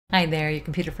Hi there, your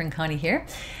computer friend Connie here.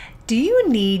 Do you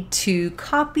need to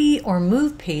copy or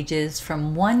move pages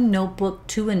from one notebook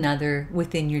to another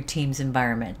within your Teams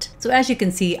environment? So as you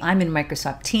can see, I'm in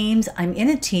Microsoft Teams. I'm in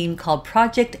a team called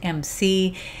Project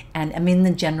MC, and I'm in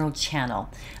the general channel.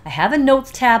 I have a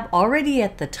notes tab already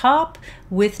at the top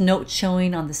with notes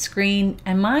showing on the screen.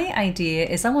 And my idea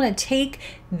is I want to take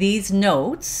these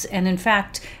notes, and in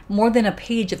fact, more than a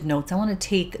page of notes, I want to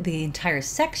take the entire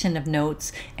section of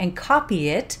notes and copy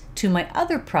it to my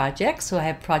other projects. So I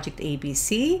have Project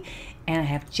ABC and I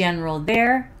have General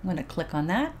there. I'm going to click on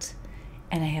that,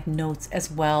 and I have notes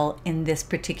as well in this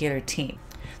particular team.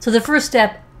 So the first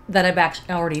step that I've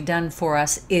actually already done for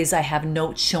us is I have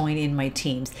notes showing in my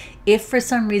teams. If for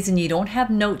some reason you don't have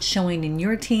notes showing in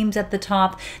your teams at the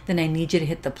top, then I need you to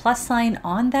hit the plus sign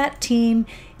on that team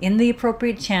in the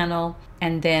appropriate channel,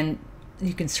 and then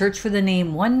you can search for the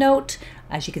name OneNote.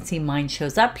 As you can see, mine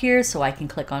shows up here, so I can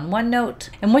click on OneNote.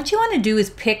 And what you want to do is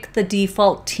pick the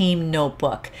default team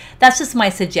notebook. That's just my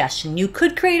suggestion. You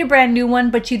could create a brand new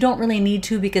one, but you don't really need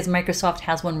to because Microsoft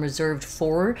has one reserved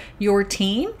for your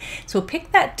team. So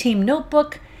pick that team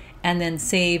notebook and then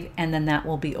save, and then that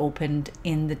will be opened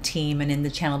in the team and in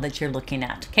the channel that you're looking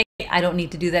at. Okay, I don't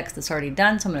need to do that because it's already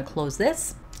done, so I'm going to close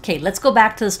this. Okay, let's go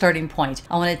back to the starting point.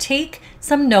 I want to take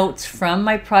some notes from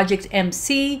my Project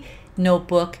MC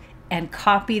notebook and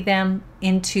copy them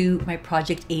into my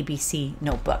Project ABC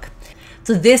notebook.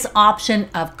 So this option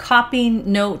of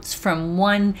copying notes from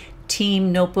one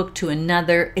team notebook to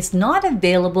another is not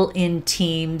available in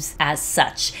Teams as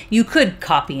such. You could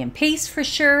copy and paste for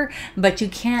sure, but you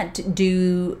can't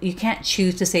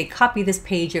choose to say copy this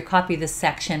page or copy this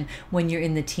section when you're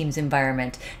in the Teams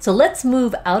environment. So let's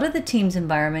move out of the Teams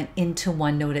environment into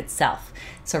OneNote itself.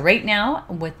 So right now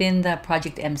within the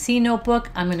Project MC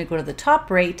notebook, I'm going to go to the top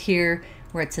right here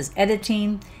where it says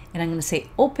editing, and I'm going to say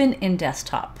open in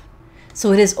desktop.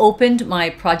 So it has opened my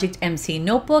Project MC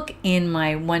notebook in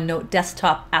my OneNote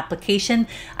desktop application.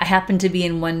 I happen to be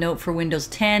in OneNote for Windows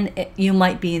 10. You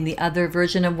might be in the other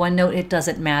version of OneNote. It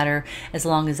doesn't matter as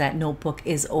long as that notebook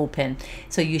is open.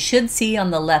 So you should see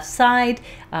on the left side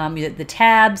the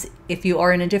tabs. If you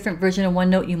are in a different version of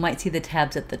OneNote, you might see the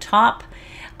tabs at the top.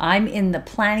 I'm in the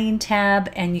planning tab,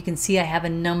 and you can see I have a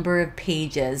number of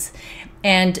pages.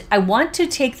 And I want to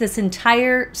take this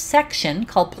entire section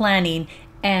called planning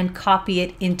and copy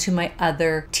it into my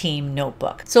other team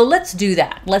notebook. So let's do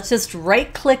that. Let's just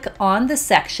right click on the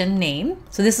section name.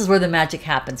 So this is where the magic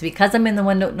happens. Because I'm in the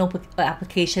OneNote notebook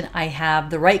application, I have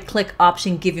the right click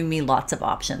option giving me lots of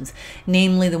options.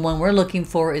 Namely, the one we're looking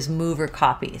for is move or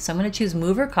copy. So I'm going to choose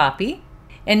move or copy.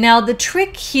 And now the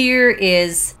trick here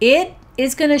is it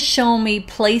is going to show me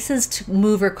places to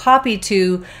move or copy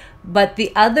to, but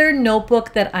the other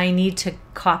notebook that I need to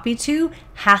copy to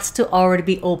has to already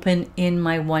be open in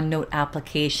my OneNote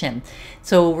application.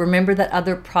 So remember that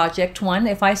other project one.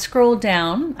 If I scroll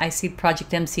down, I see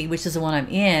Project MC, which is the one I'm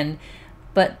in,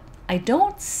 but I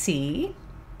don't see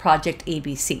Project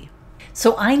ABC.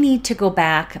 So I need to go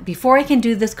back, before I can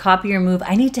do this copy or move,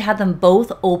 I need to have them both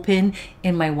open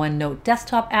in my OneNote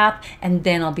desktop app, and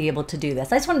then I'll be able to do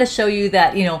this. I just wanted to show you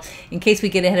that, in case we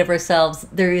get ahead of ourselves,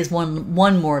 there is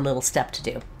one more little step to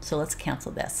do. So let's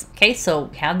cancel this. Okay, so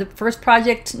we have the first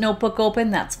project notebook open,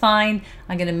 that's fine.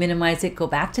 I'm gonna minimize it, go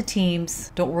back to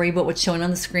Teams. Don't worry about what's showing on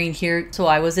the screen here. So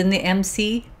I was in the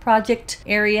MC project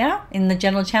area in the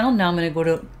general channel. Now I'm gonna go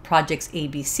to Projects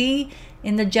ABC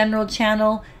in the general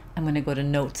channel. I'm going to go to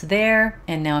notes there,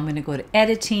 and now I'm going to go to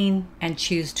editing and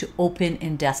choose to open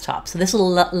in desktop. So this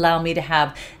will allow me to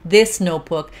have this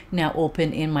notebook now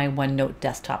open in my OneNote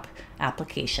desktop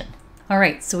application. All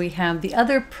right, so we have the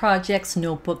other projects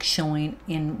notebook showing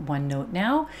in OneNote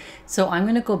now. So I'm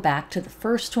going to go back to the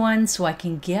first one so I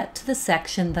can get to the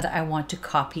section that I want to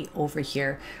copy over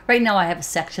here. Right now I have a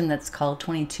section that's called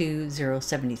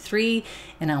 22073,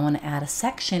 and I want to add a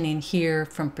section in here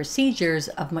from procedures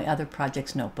of my other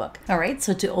projects notebook. All right,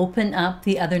 so to open up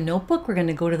the other notebook, we're going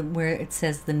to go to where it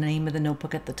says the name of the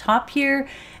notebook at the top here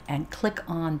and click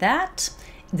on that.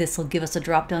 This will give us a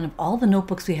drop down of all the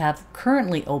notebooks we have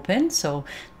currently open. So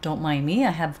don't mind me,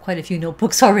 I have quite a few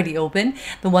notebooks already open.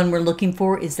 The one we're looking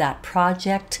for is that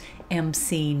Project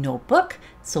MC notebook.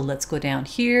 So let's go down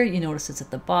here. You notice it's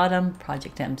at the bottom,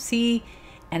 Project MC.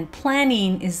 And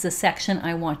planning is the section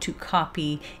I want to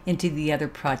copy into the other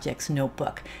project's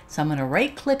notebook. So I'm going to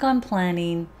right click on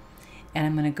planning, and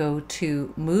I'm going to go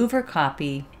to move or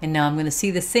copy, and now I'm going to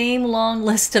see the same long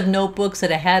list of notebooks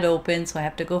that I had open, so I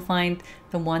have to go find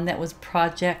the one that was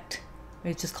Project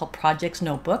It's just called Projects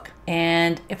Notebook.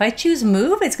 And if I choose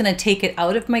move, it's going to take it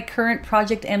out of my current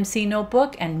Project MC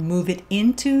notebook and move it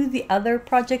into the other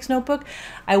Projects notebook.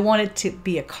 I want it to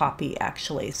be a copy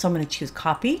actually. So I'm going to choose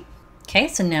copy. Okay,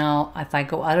 so now if I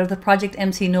go out of the Project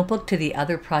MC notebook to the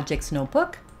other Projects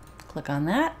notebook, click on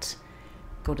that,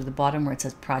 go to the bottom where it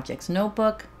says Projects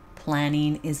Notebook,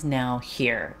 planning is now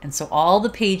here. And so all the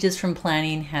pages from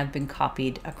planning have been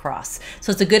copied across.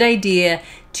 So it's a good idea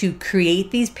to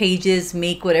create these pages,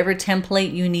 make whatever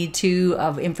template you need to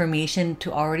of information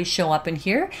to already show up in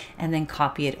here, and then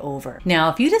copy it over. Now,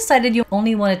 if you decided you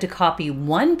only wanted to copy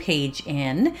one page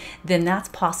in, then that's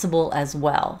possible as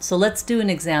well. So let's do an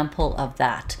example of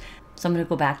that. So I'm going to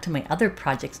go back to my other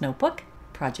projects notebook,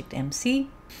 Project MC.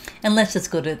 And let's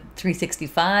just go to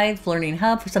 365 Learning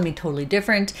Hub for something totally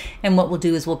different. And what we'll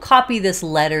do is we'll copy this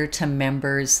letter to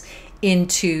members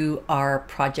into our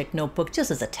project notebook just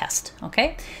as a test.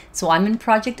 Okay, so I'm in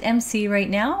Project MC right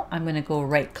now. I'm going to go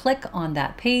right click on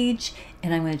that page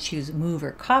and I'm going to choose move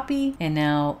or copy. And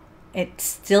now it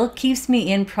still keeps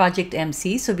me in Project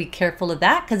MC, so be careful of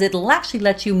that because it'll actually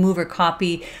let you move or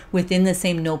copy within the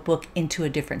same notebook into a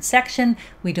different section.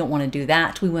 We don't want to do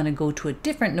that. We want to go to a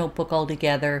different notebook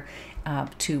altogether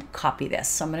to copy this.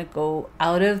 So I'm going to go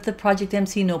out of the Project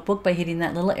MC notebook by hitting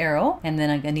that little arrow, and then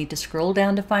I'm going to need to scroll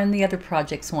down to find the other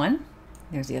projects one.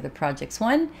 There's the other projects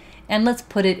one. And let's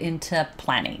put it into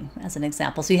planning as an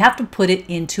example. So you have to put it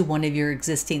into one of your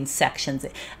existing sections.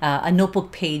 A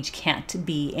notebook page can't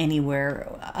be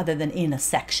anywhere other than in a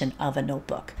section of a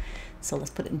notebook. So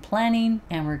let's put it in planning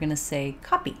and we're going to say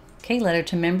copy. Okay, letter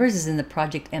to members is in the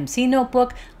Project MC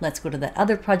notebook. Let's go to that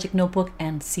other project notebook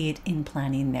and see it in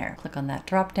planning there. Click on that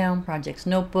drop down, projects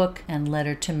notebook, and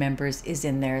letter to members is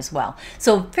in there as well.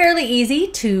 So fairly easy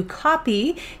to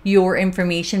copy your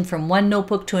information from one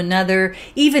notebook to another.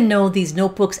 Even though these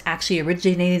notebooks actually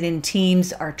originated in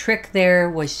Teams, our trick there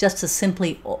was just to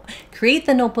simply create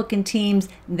the notebook in Teams,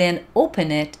 then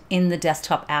open it in the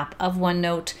desktop app of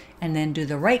OneNote, and then do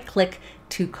the right click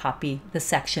to copy the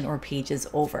section or pages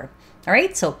over. All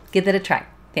right, so give that a try.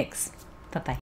 Thanks. Bye-bye.